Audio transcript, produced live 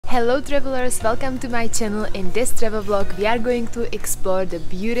Hello travelers, welcome to my channel. In this travel vlog we are going to explore the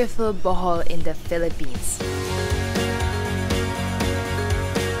beautiful Bohol in the Philippines.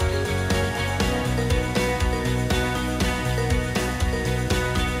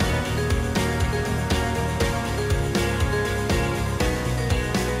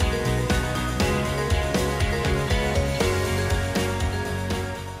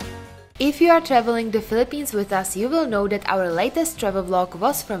 If you are traveling the Philippines with us, you will know that our latest travel vlog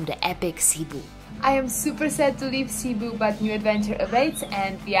was from the epic Cebu. I am super sad to leave Cebu, but new adventure awaits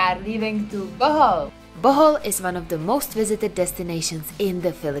and we are leaving to Bohol. Bohol is one of the most visited destinations in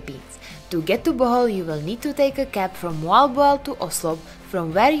the Philippines. To get to Bohol, you will need to take a cab from Bohol to Oslo,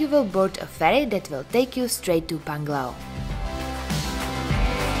 from where you will board a ferry that will take you straight to Panglao.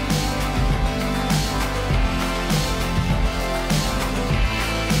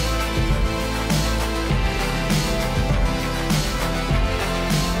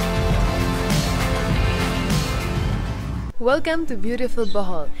 Welcome to beautiful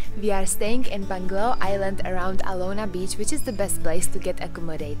Bohol. We are staying in Panglao Island around Alona beach, which is the best place to get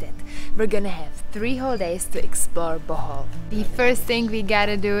accommodated. We're gonna have 3 whole days to explore Bohol. The first thing we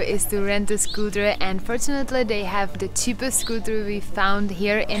gotta do is to rent a scooter, and fortunately they have the cheapest scooter we found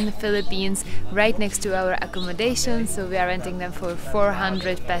here in the Philippines right next to our accommodation, so we are renting them for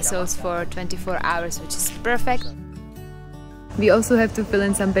 400 pesos for 24 hours, which is perfect. We also have to fill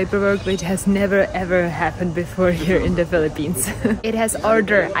in some paperwork, which has never ever happened before here in the Philippines. It has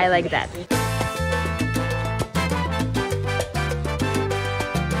order, I like that.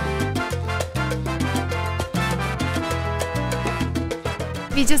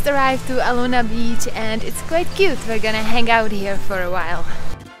 We just arrived to Alona beach and it's quite cute. We're gonna hang out here for a while.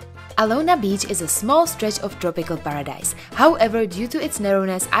 Alona Beach is a small stretch of tropical paradise. However, due to its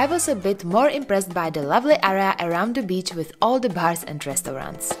narrowness, I was a bit more impressed by the lovely area around the beach with all the bars and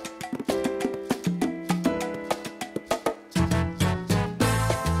restaurants.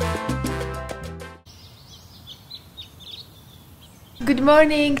 Good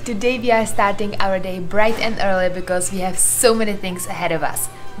morning! Today we are starting our day bright and early because we have so many things ahead of us.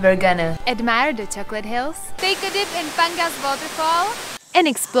 We're gonna admire the chocolate hills, take a dip in Pangas waterfall, and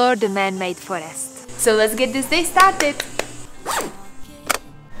explore the man-made forest. So let's get this day started!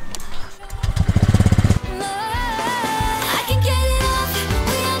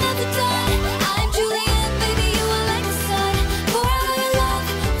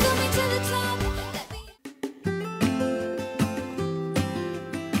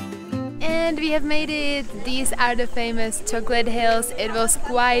 And we have made it. These are the famous chocolate hills. It was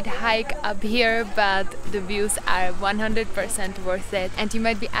quite hike up here, but the views are 100% worth it. And you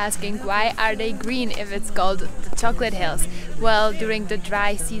might be asking, why are they green if it's called the chocolate hills? Well, during the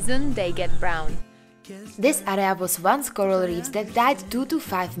dry season they get brown. This area was once coral reefs that died 2 to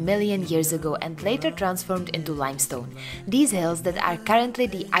 5 million years ago and later transformed into limestone. These hills that are currently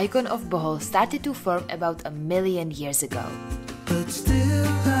the icon of Bohol started to form about 1 million years ago.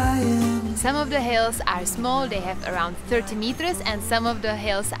 Some of the hills are small, they have around 30 meters, and some of the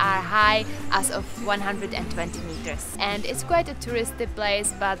hills are high as of 120 meters. And it's quite a touristy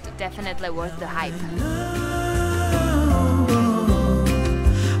place, but definitely worth the hype.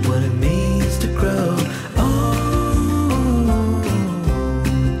 What it means to grow.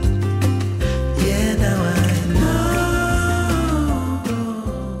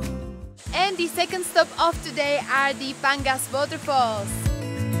 And the second stop of today are the Pangas waterfalls.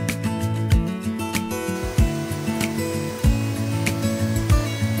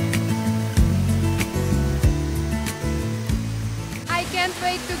 I can't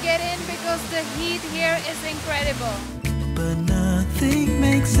wait to get in because the heat here is incredible. But nothing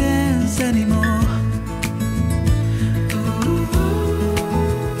makes sense anymore.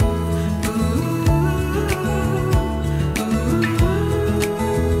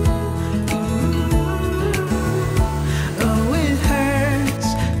 Oh, it hurts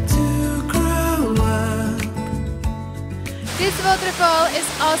to grow up. This waterfall is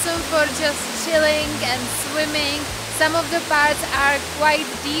awesome for just chilling and swimming. Some of the parts are quite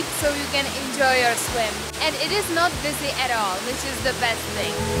deep, so you can enjoy your swim. And it is not busy at all, which is the best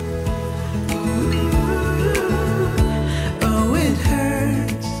thing. Oh, it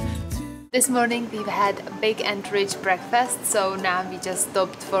hurts. This morning we've had a big and rich breakfast, so now we just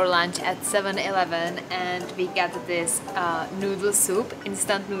stopped for lunch at 7-Eleven and we got this noodle soup,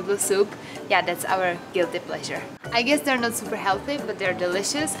 instant noodle soup. Yeah, that's our guilty pleasure. I guess they're not super healthy, but they're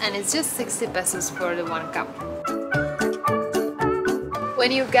delicious, and it's just 60 pesos for the 1 cup.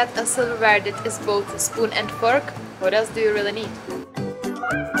 When you get a silverware that is both a spoon and fork, what else do you really need?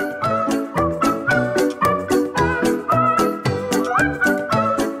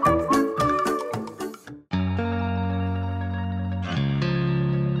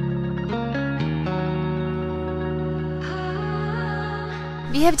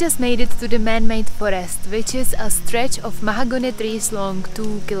 We have just made it to the man-made forest, which is a stretch of mahogany trees long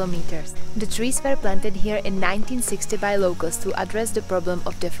 2 kilometers. The trees were planted here in 1960 by locals to address the problem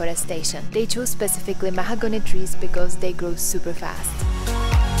of deforestation. They chose specifically mahogany trees because they grow super fast.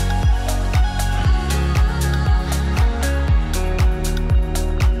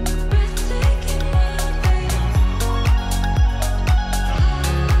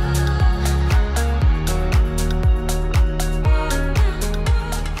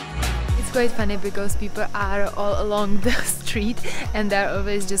 It's quite funny because people are all along the street and there are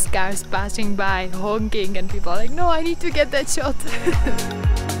always just cars passing by honking and people are like, no, I need to get that shot.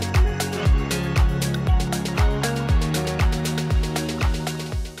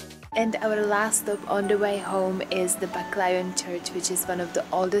 And our last stop on the way home is the Baclayon Church, which is one of the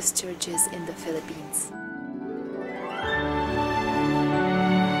oldest churches in the Philippines.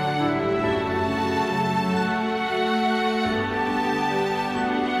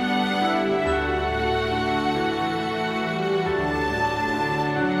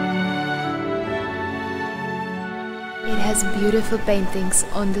 It has beautiful paintings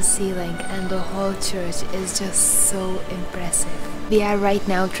on the ceiling and the whole church is just so impressive. We are right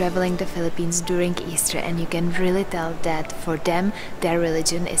now traveling the Philippines during Easter and you can really tell that for them their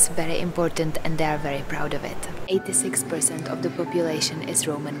religion is very important and they are very proud of it. 86% of the population is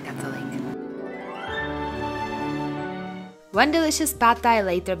Roman Catholic. One delicious pad thai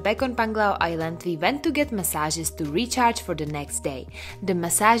later, back on Panglao Island, we went to get massages to recharge for the next day. The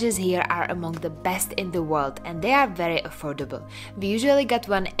massages here are among the best in the world and they are very affordable. We usually get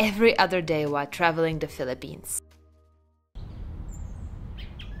one every other day while traveling the Philippines.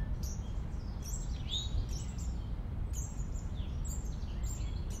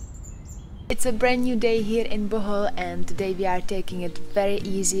 It's a brand new day here in Bohol and today we are taking it very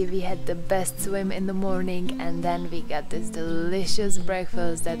easy. We had the best swim in the morning and then we got this delicious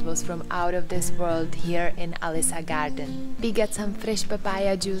breakfast that was from out of this world here in Alisa garden. We got some fresh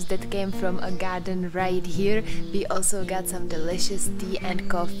papaya juice that came from a garden right here. We also got some delicious tea and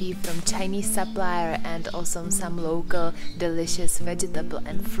coffee from Chinese supplier and also some local delicious vegetable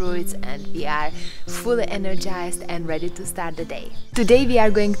and fruits, and we are fully energized and ready to start the day. Today we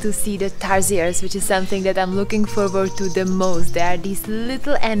are going to see the tarsiers, which is something that I'm looking forward to the most. They are these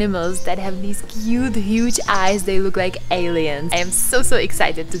little animals that have these cute, huge eyes. They look like aliens. I am so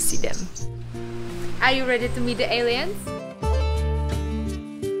excited to see them. Are you ready to meet the aliens?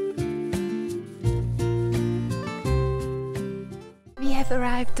 We have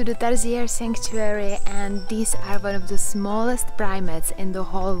arrived to the Tarsier Sanctuary and these are one of the smallest primates in the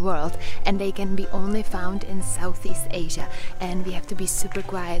whole world and they can be only found in Southeast Asia, and we have to be super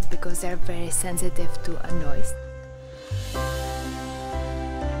quiet because they're very sensitive to a noise.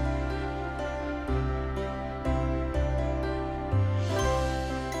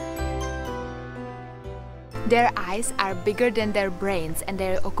 Their eyes are bigger than their brains and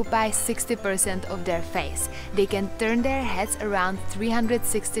they occupy 60% of their face. They can turn their heads around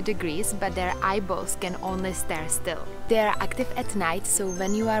 360 degrees, but their eyeballs can only stare still. They are active at night, so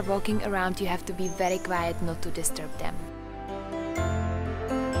when you are walking around you have to be very quiet not to disturb them.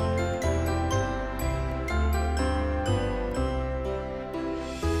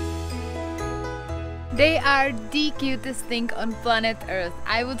 They are the cutest thing on planet Earth.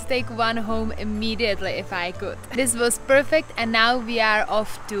 I would take one home immediately if I could. This was perfect and now we are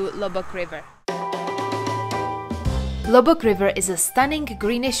off to Loboc River. Loboc River is a stunning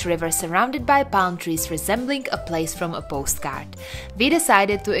greenish river surrounded by palm trees resembling a place from a postcard. We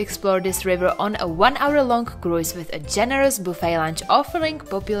decided to explore this river on a 1-hour-long cruise with a generous buffet lunch offering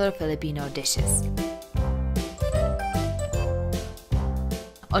popular Filipino dishes.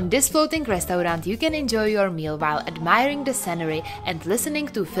 On this floating restaurant, you can enjoy your meal while admiring the scenery and listening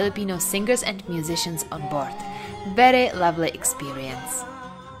to Filipino singers and musicians on board. Very lovely experience.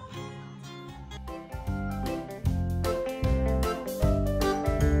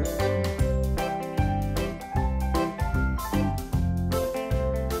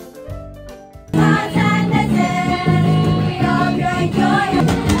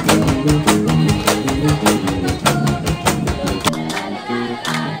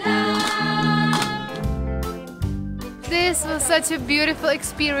 This was such a beautiful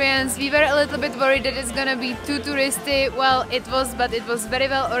experience. We were a little bit worried that it's gonna be too touristy. Well, it was, but it was very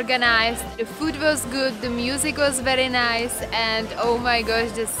well organized. The food was good, the music was very nice, and oh my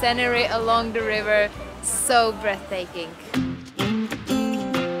gosh, the scenery along the river, so breathtaking.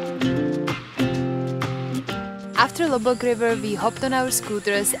 After Loboc River, we hopped on our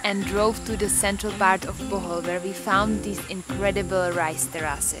scooters and drove to the central part of Bohol, where we found these incredible rice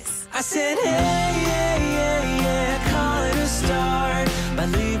terraces. I said, hey, yeah, call it a start. by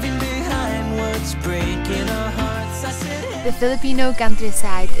leaving behind what's breaking our hearts. I said, hey. The Filipino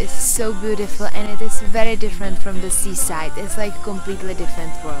countryside is so beautiful, and it is very different from the seaside. It's like a completely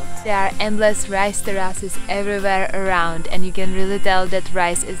different world. There are endless rice terraces everywhere around, and you can really tell that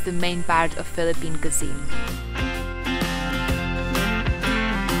rice is the main part of Philippine cuisine.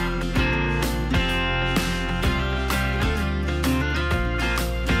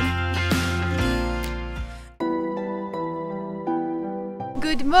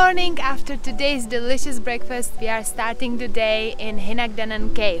 Good morning! After today's delicious breakfast, we are starting the day in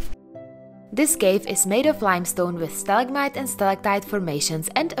Hinagdanan Cave. This cave is made of limestone with stalagmite and stalactite formations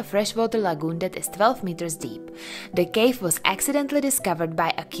and a freshwater lagoon that is 12 meters deep. The cave was accidentally discovered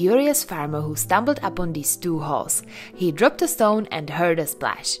by a curious farmer who stumbled upon these two holes. He dropped a stone and heard a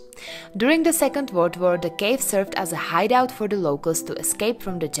splash. During the Second World War, the cave served as a hideout for the locals to escape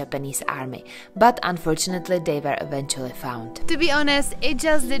from the Japanese army, but unfortunately they were eventually found. To be honest, it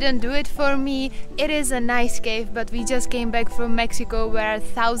just didn't do it for me. It is a nice cave, but we just came back from Mexico where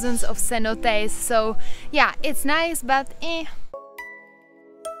thousands of cenotes, so yeah, it's nice, but eh.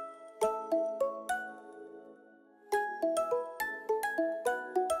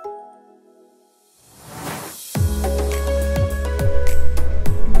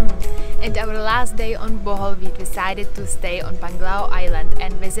 And our last day on Bohol, we decided to stay on Panglao Island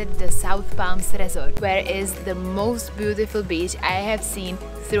and visit the South Palms Resort, where is the most beautiful beach I have seen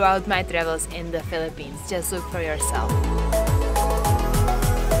throughout my travels in the Philippines. Just look for yourself.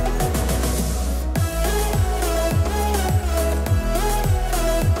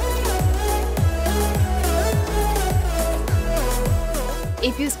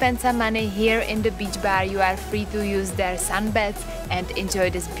 If you spend some money here in the beach bar, you are free to use their sunbeds and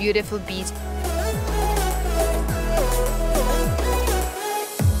enjoy this beautiful beach.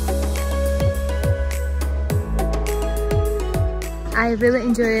 I really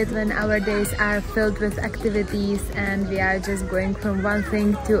enjoy it when our days are filled with activities and we are just going from one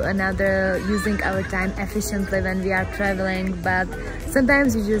thing to another, using our time efficiently when we are traveling, but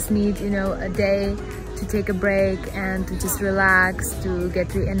sometimes you just need, a day to take a break and to just relax, to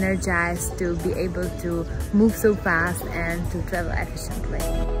get re-energized, to be able to move so fast and to travel efficiently.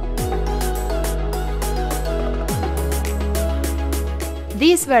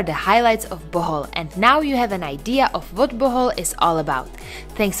 These were the highlights of Bohol, and now you have an idea of what Bohol is all about.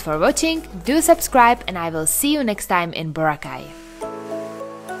 Thanks for watching, do subscribe, and I will see you next time in Boracay.